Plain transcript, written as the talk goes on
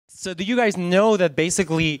So do you guys know that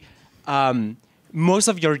basically most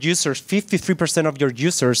of your users, 53% of your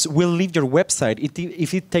users, will leave your website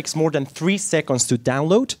if it takes more than 3 seconds to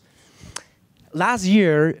download? Last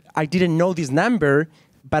year, I didn't know this number,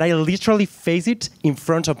 but I literally faced it in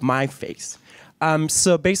front of my face.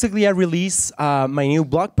 So basically, I released my new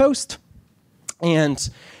blog post, and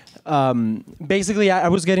basically, I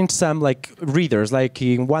was getting some like readers. Like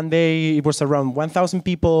in one day, it was around 1,000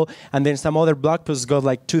 people, and then some other blog posts got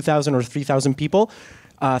like 2,000 or 3,000 people,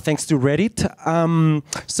 thanks to Reddit.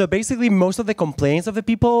 So basically, most of the complaints of the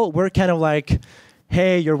people were kind of like,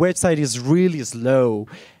 "Hey, your website is really slow,"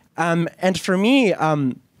 and for me,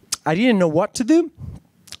 I didn't know what to do.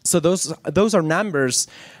 So those are numbers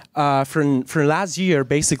from last year,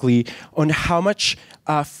 basically, on how much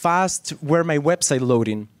fast were my website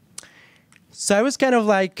loading. So I was kind of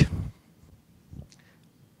like,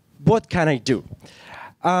 what can I do?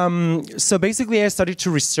 So basically, I started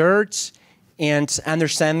to research and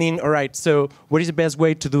understanding, all right, so what is the best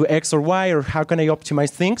way to do X or Y, or how can I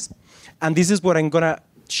optimize things? And this is what I'm going to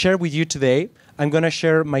share with you today. I'm going to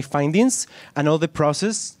share my findings and all the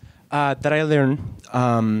process that I learned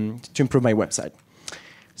to improve my website.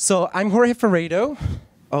 So I'm Jorge Ferreiro.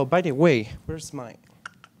 Oh, by the way, where's my...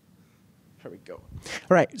 Here we go.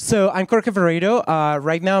 All right, so I'm Jorge Ferreiro.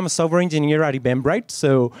 Right now, I'm a software engineer at Eventbrite.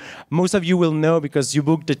 So most of you will know because you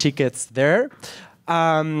booked the tickets there.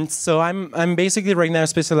 So I'm basically right now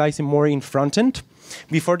specializing more in front-end.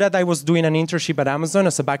 Before that, I was doing an internship at Amazon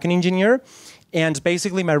as a backend engineer. And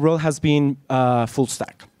basically, my role has been full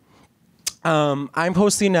stack. I'm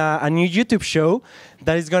hosting a new YouTube show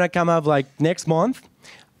that is going to come up like next month.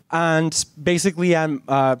 And basically, I'm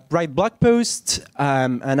write blog posts,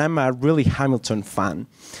 and I'm a really Hamilton fan,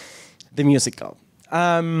 the musical.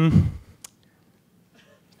 Doesn't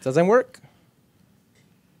work?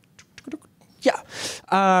 Yeah.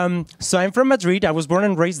 So I'm from Madrid. I was born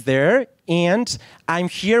and raised there, and I'm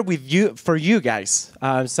here with you for you guys.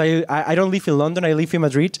 So I don't live in London. I live in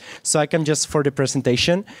Madrid, so I come just for the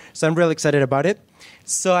presentation. So I'm really excited about it.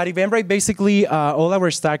 So at Eventbrite, basically, all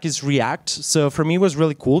our stack is React. So for me, it was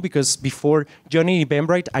really cool because before joining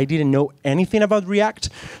Eventbrite, I didn't know anything about React.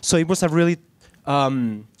 So it was a really,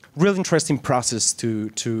 really interesting process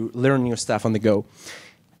to learn new stuff on the go.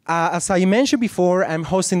 As I mentioned before, I'm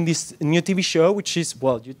hosting this new TV show, which is,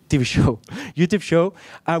 well, YouTube show,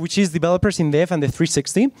 which is Developers in Dev and the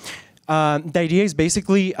 360. The idea is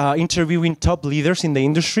basically interviewing top leaders in the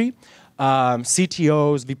industry,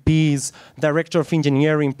 CTOs, VPs, director of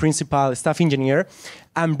engineering, principal, staff engineer,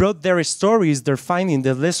 and brought their stories, their findings,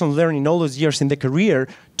 their lesson learned in all those years in the career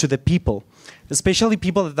to the people, especially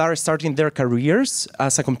people that are starting their careers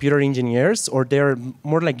as a computer engineers, or they're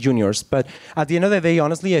more like juniors. But at the end of the day,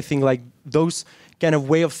 honestly, I think like those kind of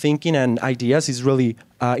way of thinking and ideas is really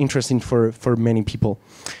interesting for many people.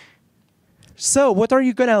 So what are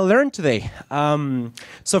you going to learn today?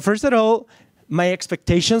 So first of all, my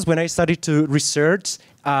expectations when I started to research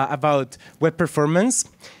about web performance,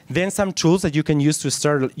 then some tools that you can use to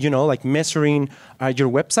start, like measuring your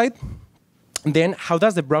website. Then how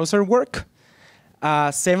does the browser work?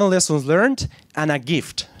 7 lessons learned, and a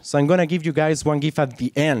gift. So I'm going to give you guys one gift at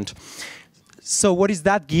the end. So what is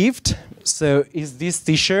that gift? So is this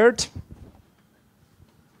T-shirt?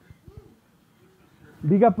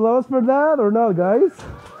 Big applause for that or not, guys?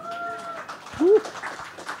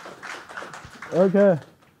 Okay.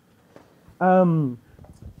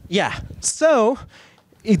 Yeah. So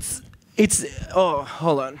it's. Oh,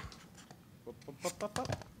 hold on.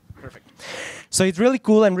 Perfect. So it's really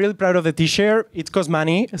cool. I'm really proud of the T-shirt. It costs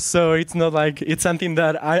money, so it's not like it's something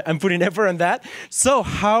that I'm putting effort on that. So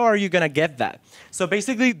how are you going to get that? So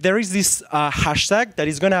basically, there is this hashtag that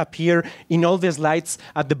is going to appear in all the slides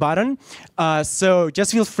at the bottom. So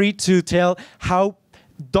just feel free to tell how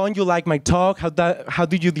don't you like my talk? How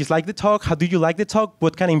do you dislike the talk? How do you like the talk?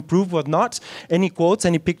 What can improve, what not? Any quotes,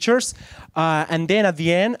 any pictures? And then at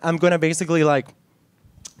the end, I'm going to basically like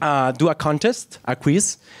do a contest, a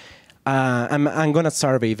quiz. I'm going to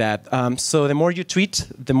survey that. So the more you tweet,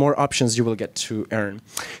 the more options you will get to earn.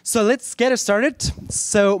 So let's get started.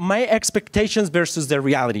 So my expectations versus the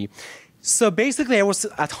reality. So basically, I was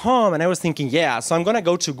at home and I was thinking, yeah, so I'm going to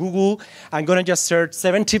go to Google. I'm going to just search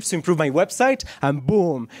 7 tips to improve my website. And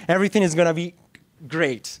boom, everything is going to be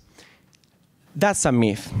great. That's a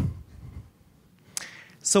myth.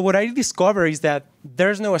 So what I discovered is that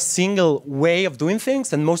there's no a single way of doing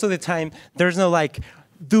things. And most of the time, there's no like,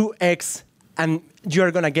 do X and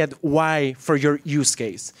you're going to get Y for your use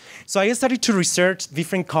case. So I started to research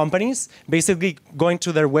different companies, basically going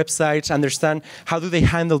to their websites, understand how do they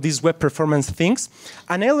handle these web performance things.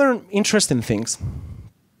 And I learned interesting things.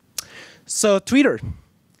 So Twitter.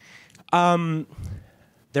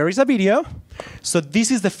 There is a video. So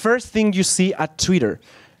this is the first thing you see at Twitter.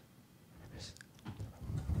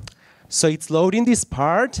 So it's loading this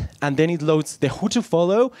part, and then it loads the who to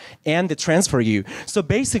follow and the trends for you. So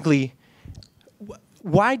basically,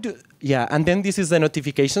 and then this is the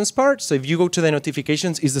notifications part. So if you go to the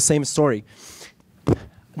notifications, it's the same story.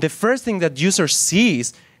 The first thing that user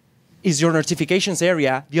sees is your notifications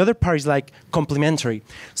area. The other part is like complementary.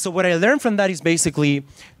 So what I learned from that is basically,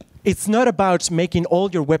 it's not about making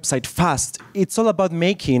all your website fast. It's all about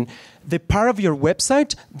making the part of your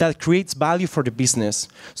website that creates value for the business.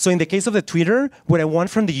 So in the case of the Twitter, what I want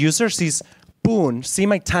from the users is, boom, see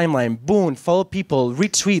my timeline, boom, follow people,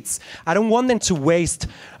 retweets. I don't want them to waste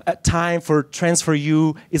time for trends for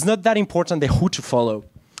you. It's not that important, the who to follow.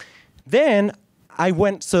 Then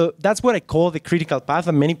so that's what I call the critical path,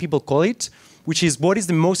 and many people call it, which is what is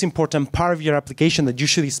the most important part of your application that you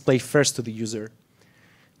should display first to the user.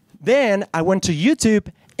 Then I went to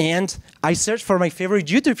YouTube and I searched for my favorite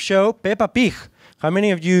YouTube show, Peppa Pig. How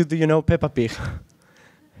many of you do you know Peppa Pig?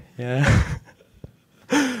 Yeah.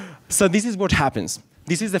 So this is what happens.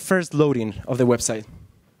 This is the first loading of the website.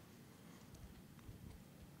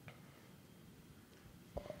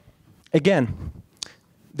 Again,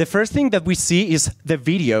 the first thing that we see is the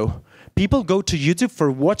video. People go to YouTube for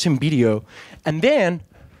watching video. And then,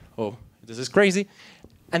 oh, this is crazy.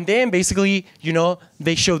 And then basically,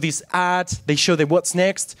 they show this ad, they show the what's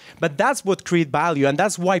next, but that's what creates value, and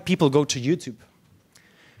that's why people go to YouTube.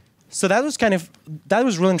 So that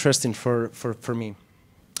was really interesting for me.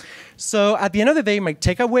 So at the end of the day, my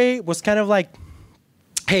takeaway was kind of like,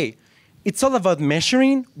 hey, it's all about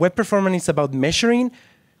measuring. Web performance is about measuring,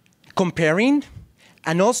 comparing,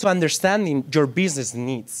 and also understanding your business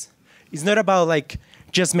needs. It's not about like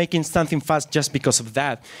just making something fast just because of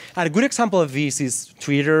that. And a good example of this is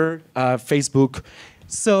Twitter, Facebook.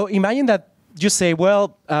 So imagine that you say,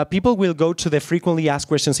 well, people will go to the frequently asked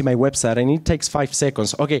questions in my website, and it takes 5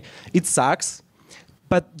 seconds. Okay, it sucks,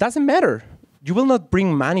 but doesn't matter. You will not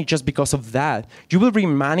bring money just because of that. You will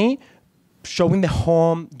bring money showing the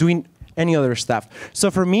home, doing any other stuff.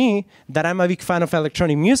 So for me, that I'm a big fan of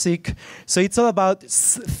electronic music, so it's all about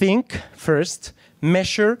think first,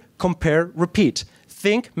 measure, compare, repeat.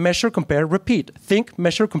 Think, measure, compare, repeat. Think,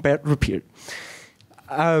 measure, compare, repeat.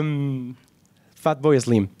 Fatboy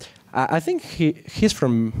Slim. I think he's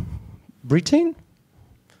from Britain?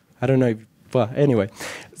 I don't know. Well, anyway.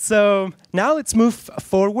 So now let's move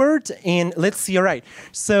forward and let's see. All right.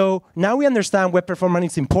 So now we understand web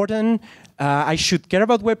performance is important. I should care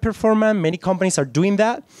about web performance. Many companies are doing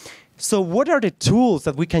that. So what are the tools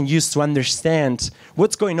that we can use to understand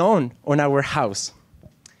what's going on our house?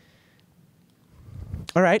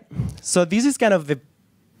 All right, so this is kind of the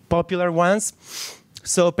popular ones.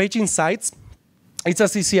 So Page Insights, it's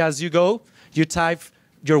as easy as you go, you type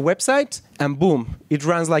your website, and boom, it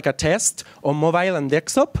runs like a test on mobile and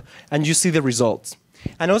desktop, and you see the results.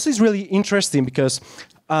 And also it's really interesting because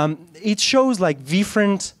it shows like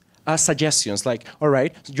different suggestions, like, all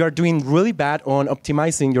right, you're doing really bad on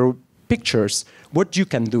optimizing your pictures, what you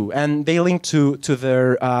can do, and they link to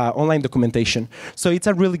their online documentation. So it's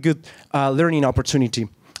a really good learning opportunity.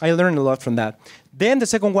 I learned a lot from that. Then the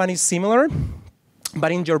second one is similar,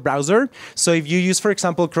 but in your browser. So if you use, for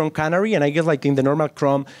example, Chrome Canary, and I guess like in the normal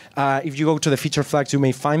Chrome, if you go to the feature flags, you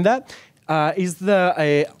may find that, is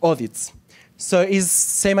the audits. So it's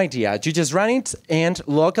same idea. You just run it, and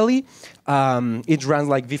locally, it runs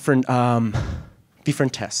like different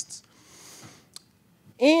tests.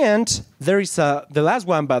 And there is the last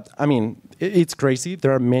one, but I mean, it's crazy.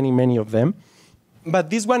 There are many, many of them.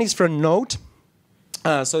 But this one is from Node.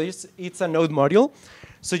 So it's a Node module.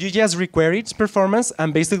 So you just require its performance,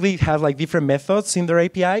 and basically have like different methods in their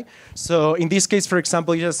API. So in this case, for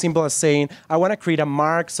example, it's as simple as saying, I want to create a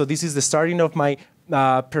mark. So this is the starting of my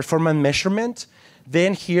performance measurement.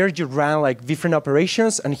 Then here you run like different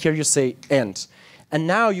operations, and here you say end. And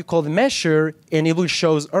now you call the measure, and it will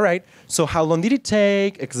show, all right, so how long did it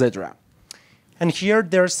take, etc. And here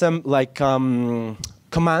there are some like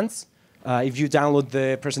commands if you download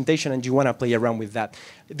the presentation and you want to play around with that.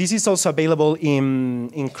 This is also available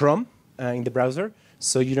in Chrome, in the browser,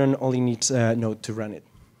 so you don't only need Node to run it.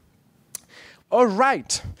 All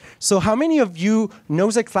right, so how many of you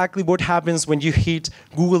knows exactly what happens when you hit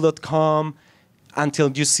google.com until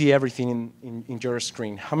you see everything in your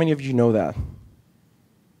screen? How many of you know that?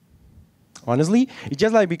 Honestly, it's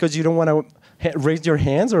just like because you don't want to raise your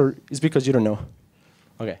hands, or it's because you don't know?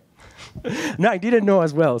 Okay. No, I didn't know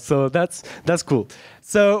as well, so that's cool.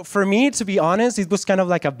 So for me, to be honest, it was kind of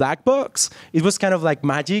like a black box. It was kind of like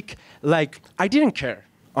magic. Like, I didn't care,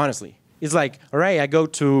 honestly. It's like, all right, I go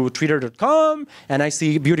to twitter.com and I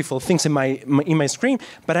see beautiful things in my screen,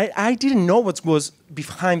 but I didn't know what was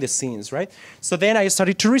behind the scenes, right? So then I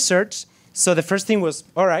started to research. So the first thing was,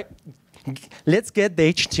 all right, let's get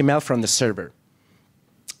the HTML from the server.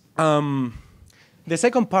 The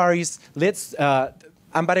second part is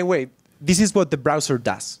and by the way, this is what the browser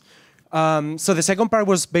does. So the second part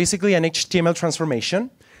was basically an HTML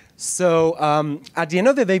transformation. So at the end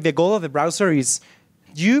of the day, the goal of the browser is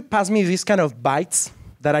you pass me these kind of bytes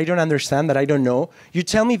that I don't understand, that I don't know. You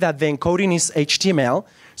tell me that the encoding is HTML.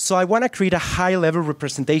 So I want to create a high-level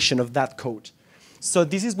representation of that code. So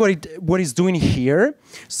this is what it's doing here.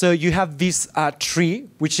 So you have this tree,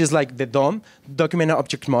 which is like the DOM, document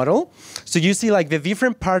object model. So you see like the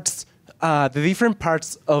different parts of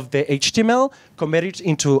the HTML converted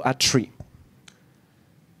into a tree.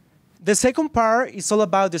 The second part is all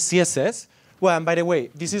about the CSS. Well, and by the way,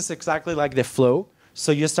 this is exactly like the flow.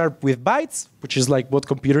 So you start with bytes, which is like what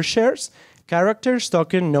computer shares, characters,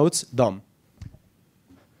 token, nodes, DOM.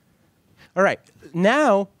 All right,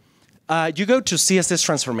 now you go to CSS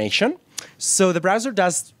transformation. So the browser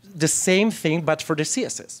does the same thing, but for the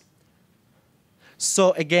CSS.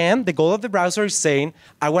 So again, the goal of the browser is saying,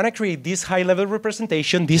 I want to create this high-level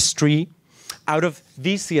representation, this tree, out of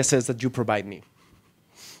this CSS that you provide me.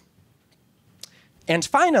 And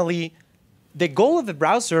finally, the goal of the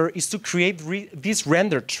browser is to create this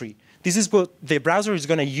render tree. This is what the browser is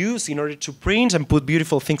going to use in order to print and put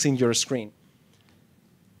beautiful things in your screen.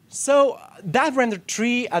 So that render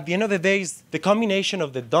tree, at the end of the day, is the combination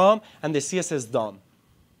of the DOM and the CSS DOM.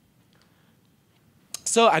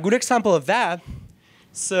 So a good example of that,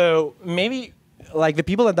 so maybe like the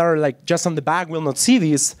people that are like just on the back will not see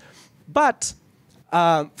this, but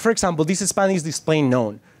for example, this span is displaying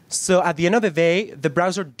none. So at the end of the day, the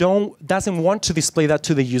browser doesn't want to display that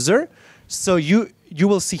to the user. So you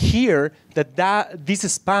will see here that this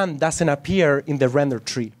span doesn't appear in the render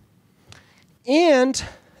tree. And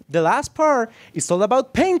the last part is all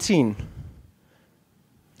about painting.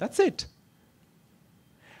 That's it.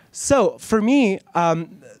 So for me,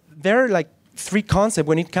 there are like three concepts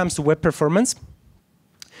when it comes to web performance.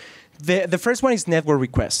 The first one is network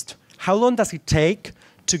request. How long does it take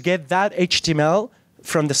to get that HTML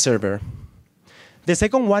from the server? The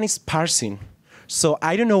second one is parsing. So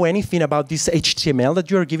I don't know anything about this HTML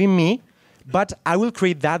that you're giving me, but I will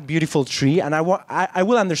create that beautiful tree, and I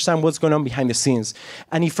will understand what's going on behind the scenes.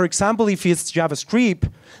 And if, for example, if it's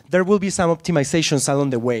JavaScript, there will be some optimizations along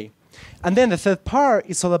the way. And then the third part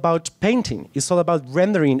is all about painting. It's all about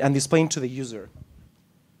rendering and displaying to the user.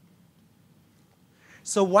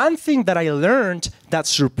 So one thing that I learned that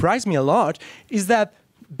surprised me a lot is that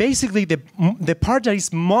basically the part that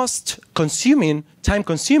is most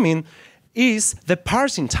time-consuming is the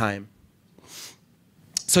parsing time.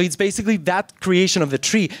 So it's basically that creation of the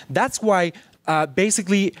tree. That's why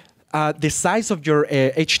basically the size of your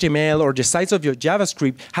HTML or the size of your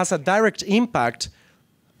JavaScript has a direct impact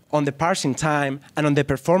on the parsing time and on the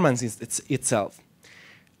performance itself.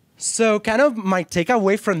 So kind of my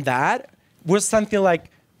takeaway from that was something like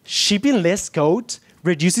shipping less code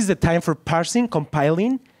reduces the time for parsing,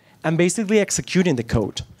 compiling, and basically executing the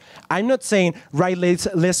code. I'm not saying write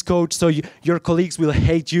less code so your colleagues will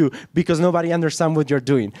hate you because nobody understands what you're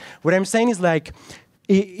doing. What I'm saying is like,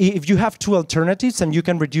 if you have two alternatives and you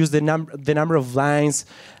can reduce the number of lines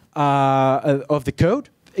of the code,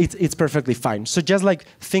 it's perfectly fine. So just like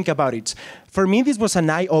think about it. For me, this was an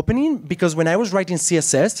eye-opening because when I was writing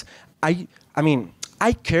CSS, I mean,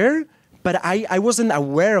 I care, but I wasn't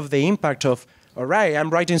aware of the impact of, all right, I'm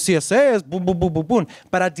writing CSS, boom, boom, boom, boom, boom.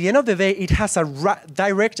 But at the end of the day, it has a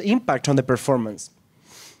direct impact on the performance.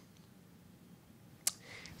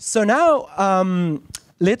 So now,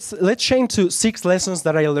 let's change to 6 lessons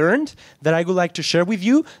that I learned that I would like to share with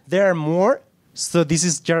you. There are more, so this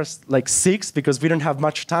is just like 6 because we don't have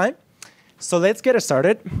much time. So let's get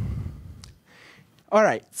started. All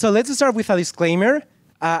right, so let's start with a disclaimer.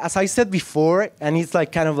 As I said before, and it's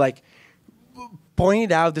like kind of like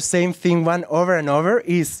pointed out the same thing one over and over,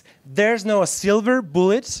 is there's no silver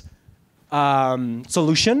bullet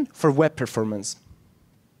solution for web performance.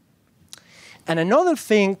 And another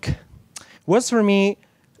thing was for me,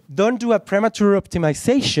 don't do a premature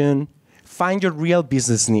optimization, find your real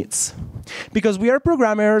business needs. Because we are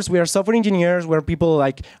programmers, we are software engineers, where people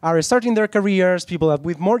like are starting their careers, people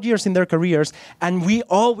with more years in their careers, and we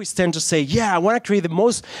always tend to say, yeah, I want to create the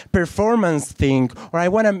most performance thing, or I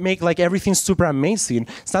want to make like everything super amazing.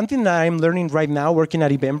 Something that I'm learning right now working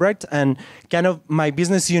at Eventbrite, and kind of my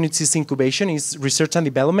business unit is incubation, is research and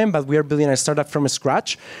development, but we are building a startup from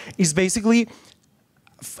scratch, is basically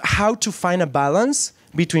how to find a balance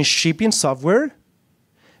between shipping software,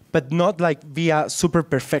 but not like be a super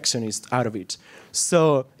perfectionist out of it.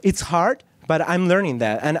 So it's hard, but I'm learning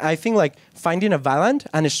that. And I think like finding a balance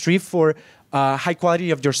and a strive for high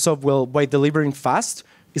quality of your software by delivering fast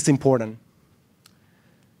is important.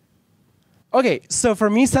 Okay, so for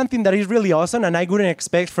me, something that is really awesome and I wouldn't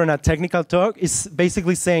expect from a technical talk is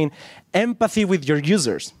basically saying empathy with your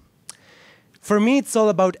users. For me, it's all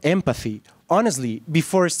about empathy. Honestly,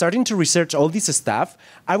 before starting to research all this stuff,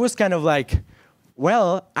 I was kind of like,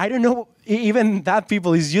 well, I don't know even that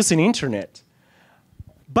people is using internet.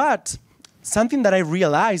 But something that I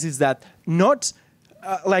realized is that not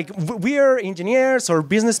like we are engineers or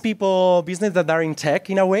business people, business that are in tech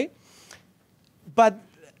in a way, but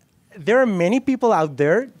there are many people out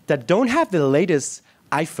there that don't have the latest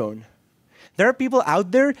iPhone. There are people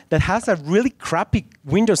out there that has a really crappy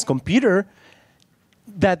Windows computer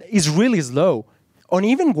that is really slow. Or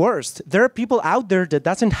even worse, there are people out there that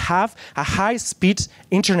doesn't have a high-speed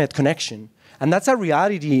internet connection. And that's a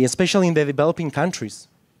reality, especially in the developing countries.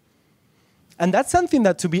 And that's something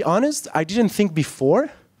that, to be honest, I didn't think before,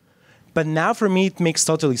 but now for me it makes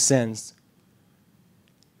totally sense.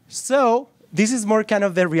 So this is more kind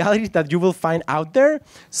of the reality that you will find out there.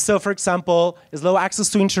 So for example, slow access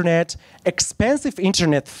to internet, expensive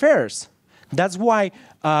internet fares. That's why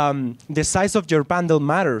the size of your bundle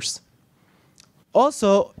matters.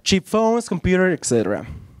 Also, cheap phones, computer, etc.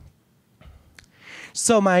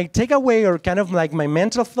 So my takeaway, or kind of like my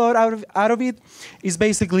mental thought out of it, is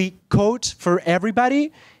basically code for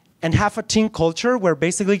everybody and have a team culture where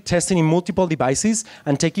basically testing in multiple devices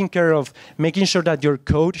and taking care of making sure that your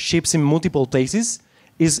code ships in multiple places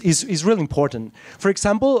is really important. For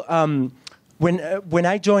example, when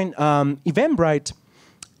I joined Eventbrite,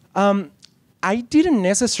 I didn't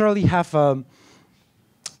necessarily have a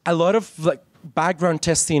lot of like background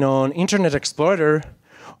testing on Internet Explorer,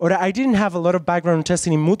 or I didn't have a lot of background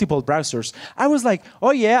testing in multiple browsers. I was like,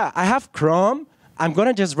 oh yeah, I have Chrome. I'm going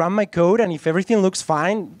to just run my code, and if everything looks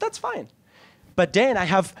fine, that's fine. But then I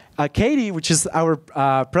have Katie, which is our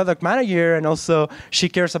product manager, and also she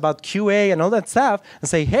cares about QA and all that stuff, and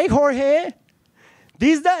say, hey, Jorge,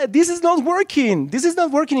 this is not working. This is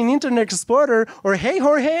not working in Internet Explorer. Or, hey,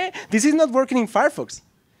 Jorge, this is not working in Firefox.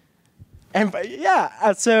 And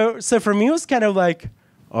yeah, so for me, it was kind of like,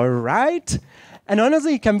 all right. And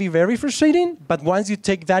honestly, it can be very frustrating, but once you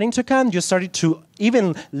take that into account, you started to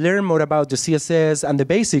even learn more about the CSS and the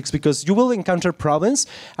basics, because you will encounter problems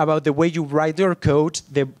about the way you write your code,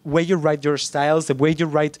 the way you write your styles, the way you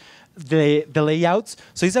write the layouts.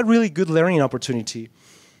 So it's a really good learning opportunity.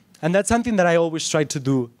 And that's something that I always try to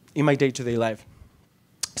do in my day-to-day life.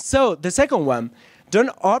 So the second one,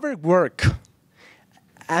 don't overwork.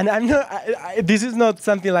 And I'm not, this is not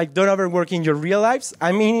something like don't overwork in your real lives.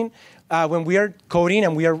 I mean, when we are coding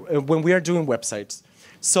and when we are doing websites.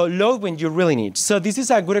 So load when you really need. So this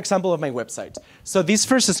is a good example of my website. So this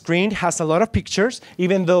first screen has a lot of pictures,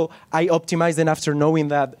 even though I optimized it after knowing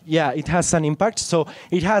that, yeah, it has an impact. So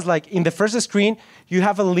it has like, in the first screen, you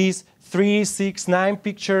have at least 3, 6, 9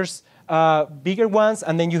 pictures, bigger ones,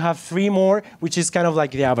 and then you have 3 more, which is kind of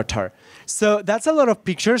like the avatar. So that's a lot of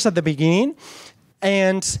pictures at the beginning.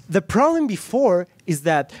 And the problem before is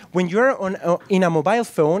that when you're in a mobile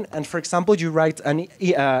phone, and for example, you write an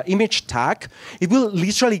image tag, it will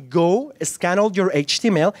literally go, scan all your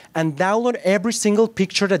HTML, and download every single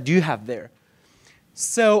picture that you have there.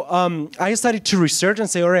 So I started to research and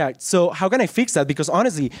say, all right, so how can I fix that? Because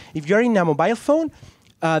honestly, if you're in a mobile phone,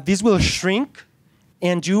 this will shrink,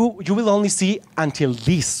 and you will only see until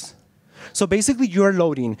this. So basically, you're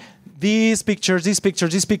loading these pictures, these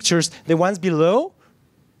pictures, these pictures, the ones below,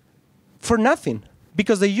 for nothing,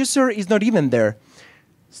 because the user is not even there.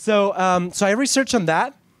 So, so I researched on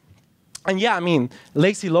that, and yeah, I mean,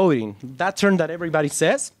 lazy loading, that term that everybody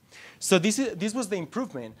says. So this was the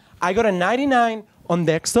improvement. I got a 99 on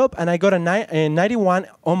desktop, and I got a 91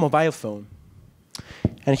 on mobile phone.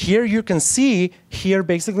 And here you can see, here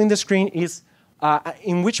basically in the screen is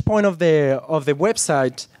in which point of the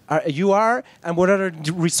website you are, and what are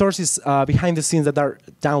the resources behind the scenes that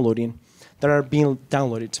are being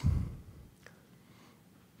downloaded.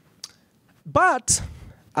 But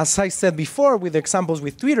as I said before with examples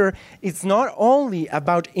with Twitter, it's not only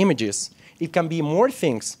about images. It can be more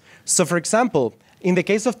things. So for example, in the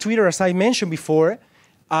case of Twitter, as I mentioned before,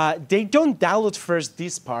 they don't download first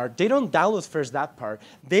this part. They don't download first that part.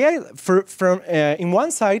 They are, in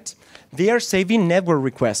one side, they are saving network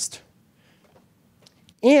requests.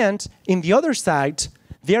 And in the other side,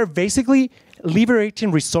 they are basically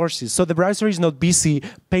liberating resources. So the browser is not busy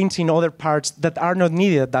painting other parts that are not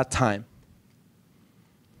needed at that time.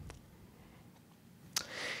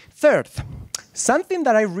 Third, something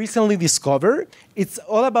that I recently discovered, it's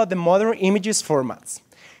all about the modern images formats.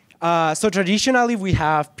 So traditionally, we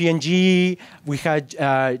have PNG, we had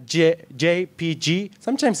JPG.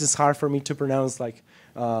 Sometimes it's hard for me to pronounce like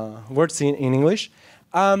words in English.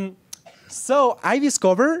 So I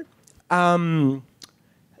discovered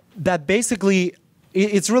that basically,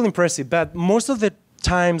 it's really impressive, but most of the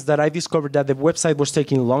times that I discovered that the website was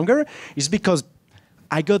taking longer is because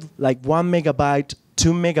I got like 1 megabyte,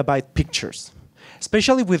 2 megabyte pictures,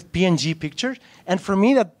 especially with PNG pictures. And for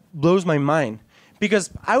me, that blows my mind.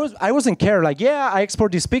 Because I wasn't care, like, yeah, I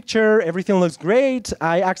export this picture, everything looks great,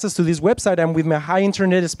 I access to this website, and with my high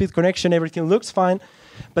internet speed connection, everything looks fine.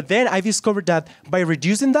 But then I discovered that by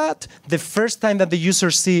reducing that, the first time that the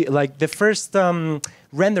user see, like the first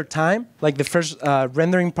render time, like the first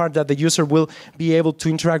rendering part that the user will be able to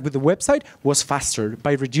interact with the website was faster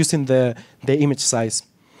by reducing the image size.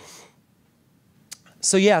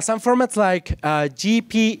 So yeah, some formats like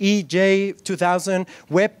GPEJ 2000,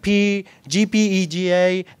 WebP,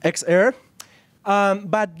 GPEGA, XR.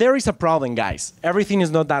 But there is a problem, guys. Everything is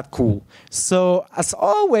not that cool. So as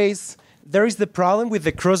always, there is the problem with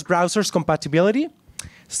the cross-browsers compatibility.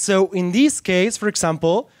 So in this case, for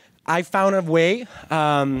example, I found a way.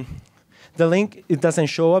 The link, it doesn't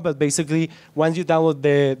show up, but basically, once you download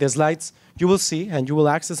the slides, you will see, and you will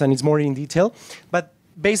access, and it's more in detail. But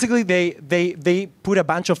basically, they put a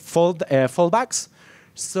bunch of fallbacks.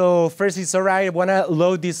 So first it's, all right, I want to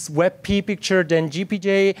load this WebP picture, then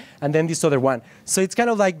GPJ, and then this other one. So it's kind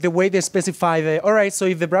of like the way they specify the, all right, so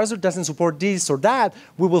if the browser doesn't support this or that,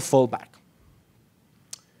 we will fall back.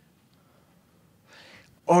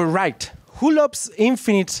 All right, who loves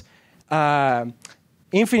infinite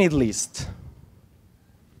list?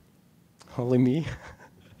 Only me?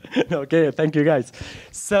 Okay, thank you guys.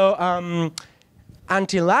 So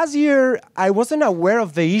until last year, I wasn't aware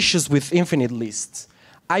of the issues with infinite lists.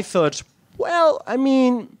 I thought, well, I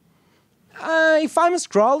mean, if I'm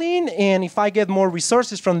scrolling and if I get more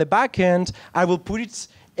resources from the backend, I will put it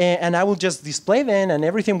and I will just display them and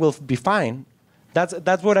everything will be fine.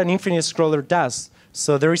 That's what an infinite scroller does.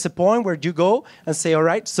 So there is a point where you go and say, all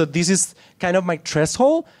right, so this is kind of my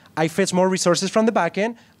threshold. I fetch more resources from the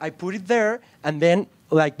backend, I put it there, and then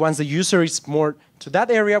like once the user is more to that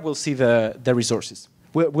area, we'll see the resources.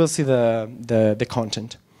 We'll see the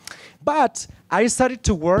content. But I started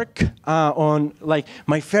to work on like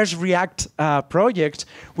my first React project,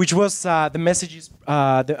 which was a messages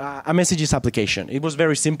application. It was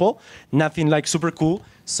very simple, nothing like super cool.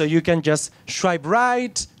 So you can just swipe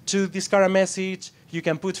right to discard a message. You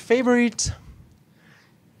can put favorite.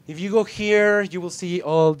 If you go here, you will see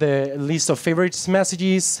all the list of favorites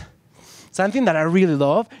messages. Something that I really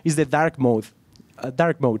love is the dark mode.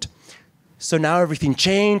 So now everything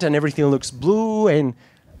changed and everything looks blue, and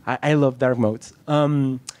I love dark modes.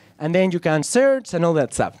 And then you can search and all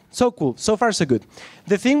that stuff. So cool. So far, so good.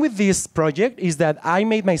 The thing with this project is that I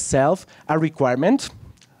made myself a requirement.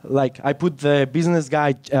 Like I put the business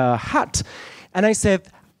guy hat, and I said,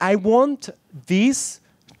 I want this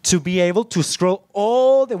to be able to scroll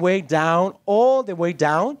all the way down,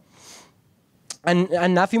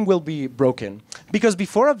 and nothing will be broken. Because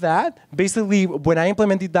before of that, basically, when I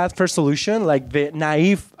implemented that first solution, like the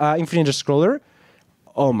naive infinite scroller,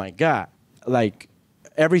 oh my God, like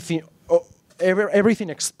everything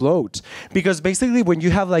explodes. Because basically, when you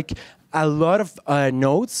have like a lot of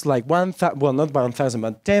nodes, like not 1,000,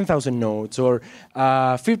 but 10,000 nodes or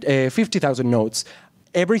 50,000 nodes,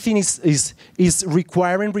 everything is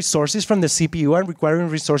requiring resources from the CPU and requiring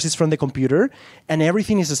resources from the computer, and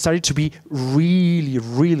everything is starting to be really,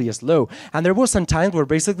 really slow. And there was some times where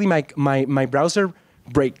basically my browser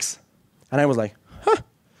breaks, and I was like, huh.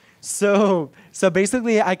 So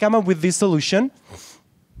basically, I come up with this solution,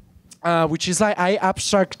 which is like I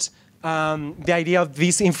abstract the idea of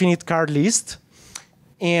this infinite card list,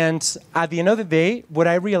 and at the end of the day, what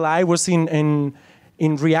I realized was in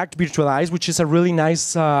React Virtualize, which is a really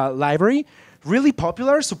nice library, really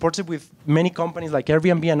popular, supported with many companies like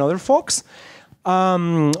Airbnb and other folks,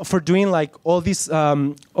 for doing like all this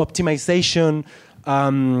optimization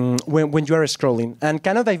when you are scrolling. And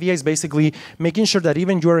kind of the idea is basically making sure that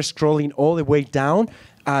even you are scrolling all the way down,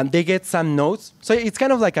 they get some notes. So it's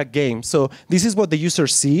kind of like a game. So this is what the user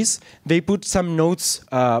sees. They put some notes.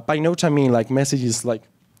 By notes, I mean like messages like,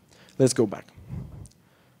 let's go back.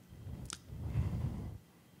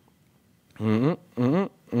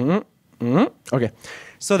 Okay,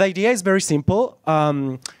 so the idea is very simple.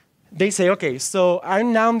 They say, okay, so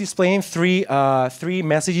I'm now displaying three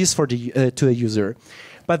messages for to the user,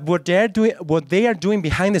 but what they are doing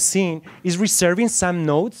behind the scene is reserving some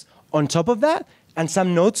nodes on top of that, and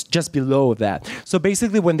some notes just below that. So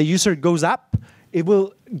basically, when the user goes up, it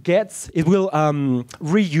will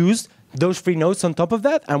reuse those free notes on top of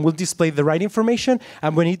that and will display the right information.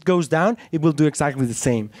 And when it goes down, it will do exactly the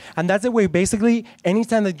same. And that's the way, basically,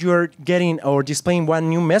 anytime that you're getting or displaying one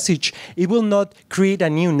new message, it will not create a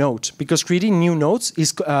new note, because creating new notes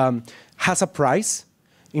has a price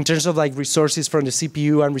in terms of like resources from the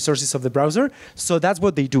CPU and resources of the browser. So that's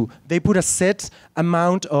what they do. They put a set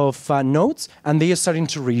amount of notes, and they are starting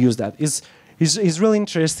to reuse that. It's really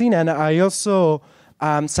interesting, and I also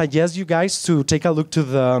suggest you guys to take a look to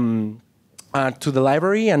the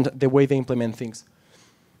library and the way they implement things.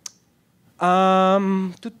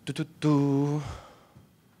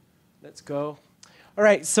 Let's go. All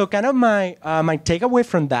right, so kind of my takeaway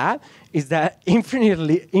from that is that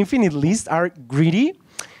infinite lists are greedy,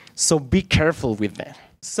 so be careful with them.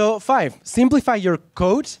 So 5, simplify your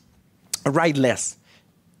code, write less.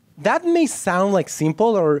 That may sound like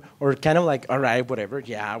simple or kind of like, all right, whatever,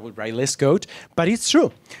 yeah, I would write less code, but it's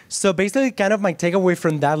true. So basically, kind of my takeaway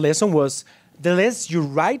from that lesson was the less you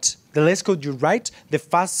write, the less code you write, the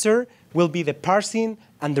faster will be the parsing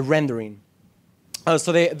and the rendering.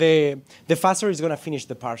 So the faster is going to finish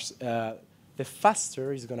the parser.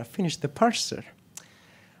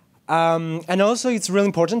 And also, it's really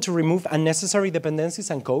important to remove unnecessary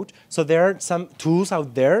dependencies and code. So there are some tools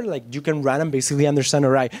out there, like you can run and basically understand,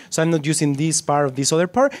 all right, so I'm not using this part of this other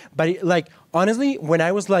part. But like honestly, when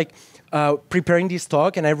I was like preparing this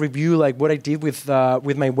talk and I review like what I did with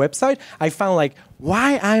my website, I found like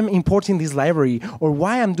why I'm importing this library or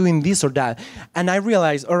why I'm doing this or that. And I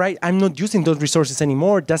realized, all right, I'm not using those resources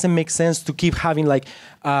anymore. It doesn't make sense to keep having like,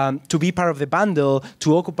 to be part of the bundle,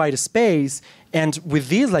 to occupy the space. And with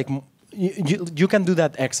this, like, you can do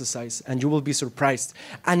that exercise and you will be surprised.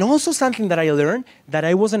 And also something that I learned that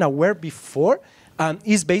I wasn't aware before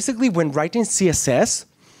is basically when writing CSS,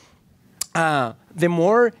 the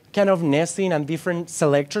more kind of nesting and different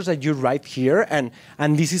selectors that you write here, and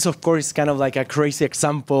this is, of course, kind of like a crazy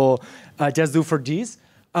example, just do for this,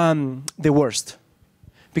 the worst.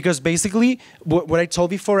 Because basically, what I told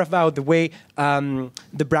before about the way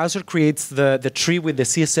the browser creates the tree with the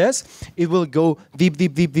CSS, it will go deep,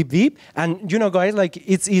 deep, deep, deep, deep. And you know, guys, like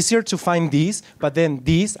it's easier to find this, but then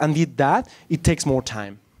this and that, it takes more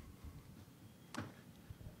time.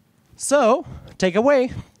 So,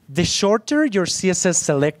 takeaway. The shorter your CSS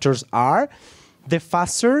selectors are, the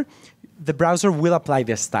faster the browser will apply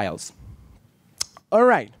the styles. All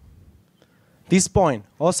right. This point,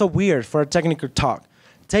 also weird for a technical talk.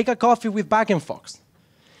 Take a coffee with back and Fox.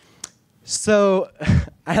 So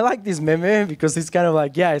I like this meme because it's kind of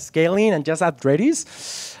like, yeah, scaling and just add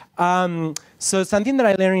Redis. So something that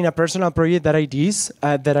I learned in a personal project that I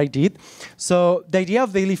did. So the idea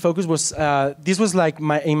of daily focus was, this was like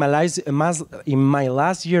in my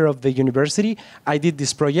last year of the university, I did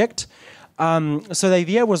this project. So the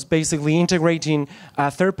idea was basically integrating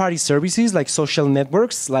third-party services like social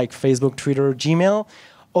networks like Facebook, Twitter, Gmail.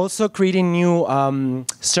 Also creating new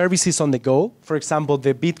services on the go. For example,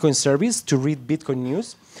 the Bitcoin service to read Bitcoin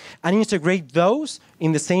news. And integrate those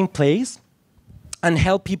in the same place and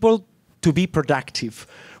help people to be productive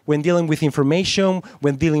when dealing with information,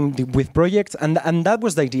 when dealing with projects, and that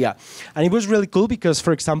was the idea. And it was really cool because,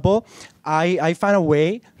 for example, I found a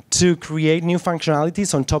way to create new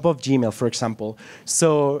functionalities on top of Gmail, for example.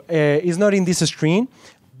 So it's not in this screen,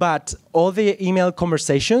 but all the email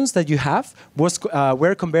conversations that you have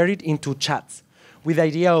were converted into chats with the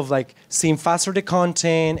idea of like seeing faster the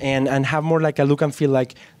content and have more like a look and feel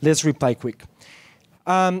like, let's reply quick.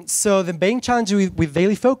 So the main challenge with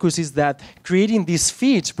Daily Focus is that creating this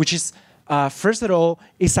feed, which is, first of all,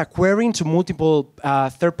 is a querying to multiple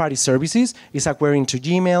third-party services, is a querying to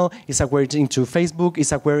Gmail, is a querying to Facebook,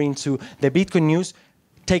 is a querying to the Bitcoin news,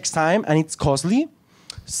 takes time and it's costly.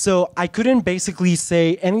 So I couldn't basically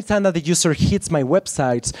say, anytime that the user hits my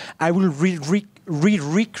website, I will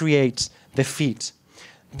recreate the feed.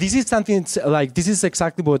 This is something like, this is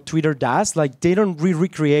exactly what Twitter does. Like, they don't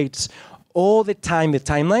recreate all the time the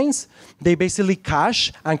timelines. They basically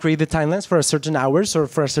cache and create the timelines for a certain hours or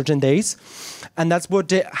for a certain days. And that's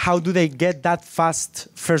what how do they get that fast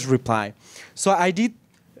first reply. So I did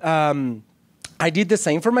the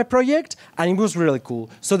same for my project, and it was really cool.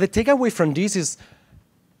 So the takeaway from this is,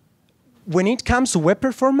 when it comes to web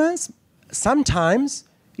performance, sometimes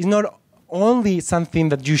it's not only something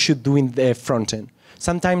that you should do in the front end.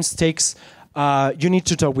 Sometimes takes You need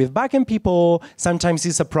to talk with backend people. Sometimes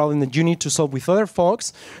it's a problem that you need to solve with other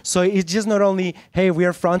folks. So it's just not only, hey, we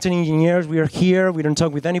are front-end engineers, we are here, we don't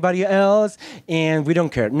talk with anybody else, and we don't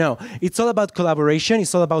care. No, it's all about collaboration,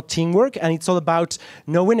 it's all about teamwork, and it's all about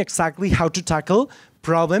knowing exactly how to tackle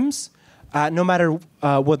problems, no matter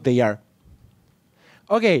what they are.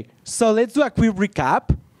 Okay, so let's do a quick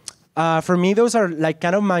recap. For me, those are like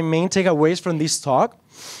kind of my main takeaways from this talk,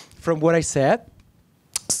 from what I said.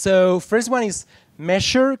 So first one is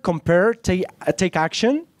measure, compare, take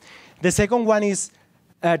action. The second one is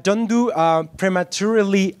don't do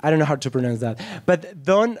prematurely, I don't know how to pronounce that, but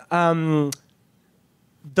don't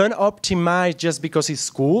optimize just because it's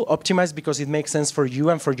cool. Optimize because it makes sense for you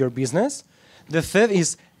and for your business. The third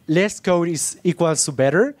is less code is equals to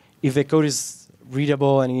better if the code is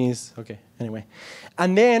readable and is, okay, anyway.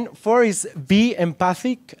 And then 4 is be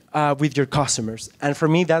empathic with your customers. And for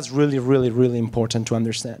me, that's really, really, really important to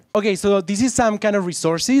understand. Okay, so this is some kind of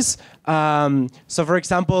resources. So for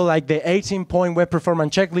example, like the 18-point web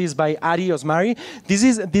performance checklist by Adi Osmari.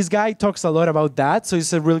 This guy talks a lot about that, so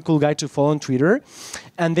he's a really cool guy to follow on Twitter.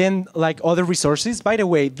 And then like other resources. By the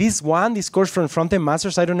way, this course from Frontend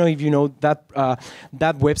Masters, I don't know if you know that,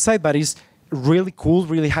 that website, but it's really cool,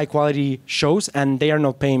 really high quality shows, and they are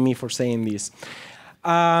not paying me for saying this.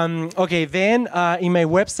 Okay, then in my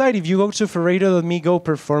website, if you go to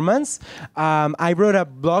ferreiro.me/go-performance, I wrote a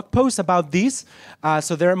blog post about this.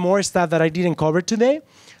 So there are more stuff that I didn't cover today.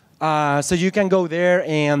 So you can go there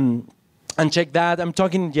and check that. I'm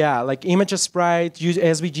talking, yeah, like image sprite, use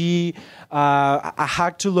SVG, a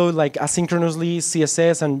hack to load like asynchronously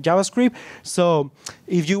CSS and JavaScript. So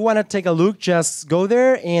if you want to take a look, just go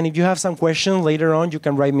there. And if you have some questions later on, you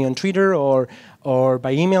can write me on Twitter or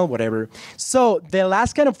by email, whatever. So the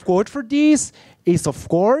last kind of quote for this is, of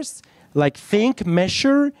course, like think,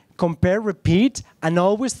 measure, compare, repeat, and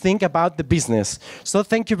always think about the business. So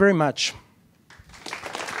thank you very much.